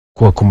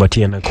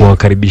kuwakumbatia na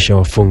kuwakaribisha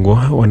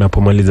wafungwa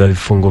wanapomaliza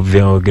vifungo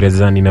vyao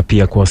gerezani na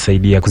pia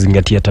kuwasaidia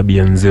kuzingatia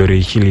tabia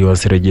nzuri ili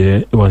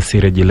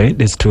wasirejelee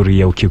desturi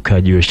ya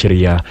ukiukaji wa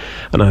sheria,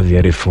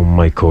 anavyoarifu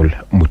Michael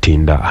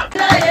Mutinda.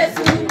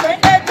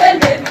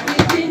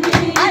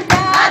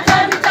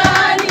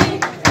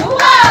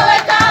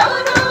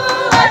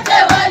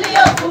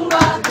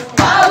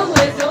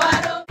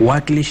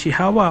 Wakilishi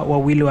hawa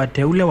wawili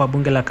wateule wa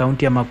bunge la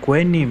kaunti ya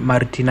Makueni,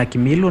 Martina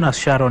Kimilu na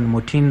Sharon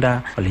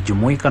Mutinda,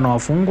 walijumuika na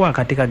wafungwa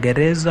katika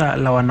gereza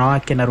la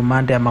wanawake na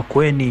rumande ya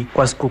Makueni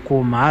kwa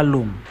sikukuu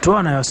maalum. Hatua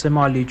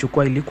wanayosema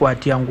walichukua ili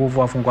kuwatia nguvu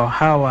wafungwa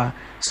hawa,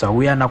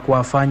 sawia na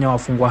kuwafanya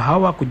wafungwa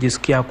hawa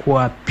kujisikia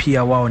kuwa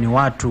pia wao ni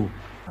watu.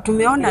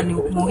 Tumeona ni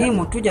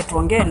muhimu tuje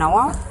tuongee na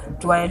wao,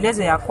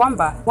 tuwaeleze ya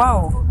kwamba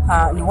wao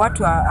ni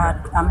watu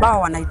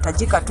ambao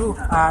wanahitajika tu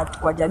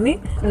kwa jamii,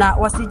 na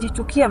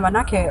wasijichukie,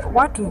 manake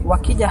watu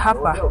wakija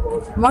hapa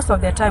most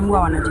of the time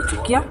huwa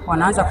wanajichukia,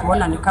 wanaanza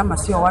kuona ni kama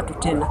sio watu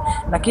tena,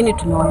 lakini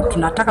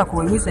tunataka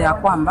kuhimiza ya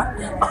kwamba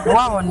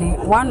wao ni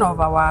one of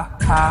our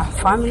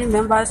family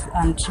members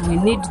and we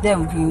need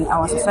them in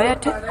our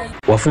society.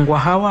 Wafungwa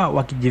hawa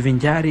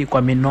wakijivinjari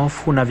kwa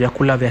minofu na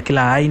vyakula vya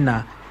kila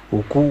aina,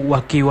 huku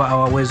wakiwa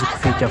hawawezi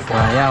kuficha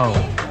furaha yao.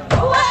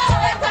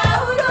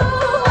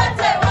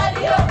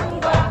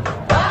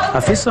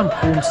 Afisa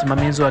mkuu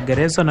msimamizi wa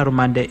gereza na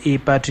rumande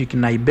Patrick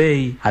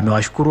Naibei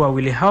amewashukuru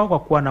wawili hao kwa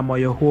kuwa na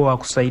moyo huo wa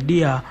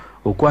kusaidia,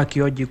 huku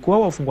akioji kuwa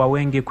wafungwa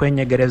wengi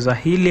kwenye gereza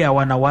hili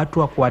hawana watu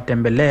wa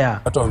kuwatembelea.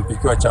 Watu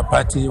wamepikiwa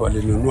chapati,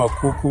 walinunua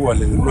kuku,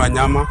 walinunua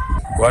nyama,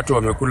 watu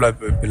wamekula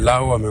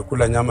pilau,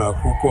 wamekula nyama ya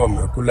kuku,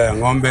 wamekula ya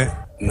ng'ombe,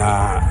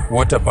 na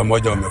wote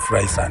pamoja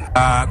wamefurahi sana.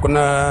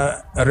 Kuna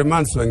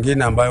remands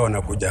wengine ambayo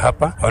wanakuja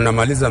hapa,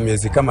 wanamaliza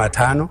miezi kama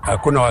 5,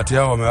 hakuna watu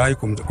yao wamewahi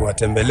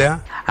kuwatembelea.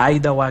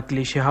 Aidha,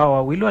 wakilishi hao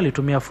wawili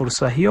walitumia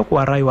fursa hiyo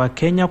kuwarai wa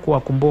Kenya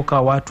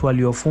kuwakumbuka watu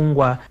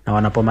waliofungwa, na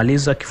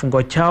wanapomaliza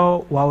kifungo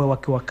chao wawe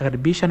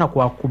wakiwakaribisha na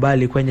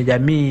kuwakubali kwenye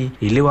jamii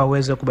ili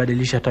waweze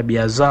kubadilisha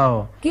tabia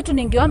zao. Kitu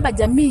ningeomba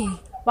jamii,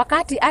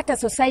 wakati hata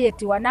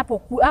society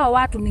hao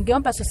watu,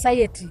 ningeomba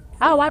society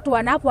hao watu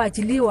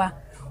wanapoachiliwa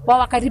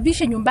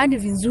wawakaribishe nyumbani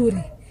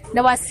vizuri,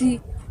 na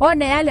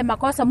wasione yale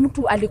makosa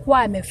mtu alikuwa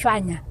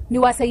amefanya. Ni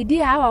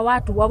wasaidie hawa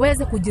watu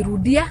waweze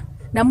kujirudia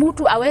na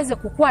mtu aweze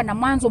kukua na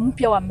mwanzo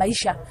mpya wa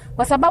maisha,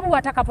 kwa sababu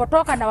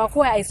watakapotoka na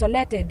wakuwe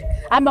isolated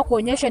ama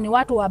kuonyesha ni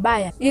watu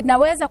wabaya,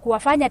 inaweza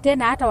kuwafanya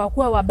tena hata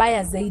wakuwe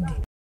wabaya zaidi.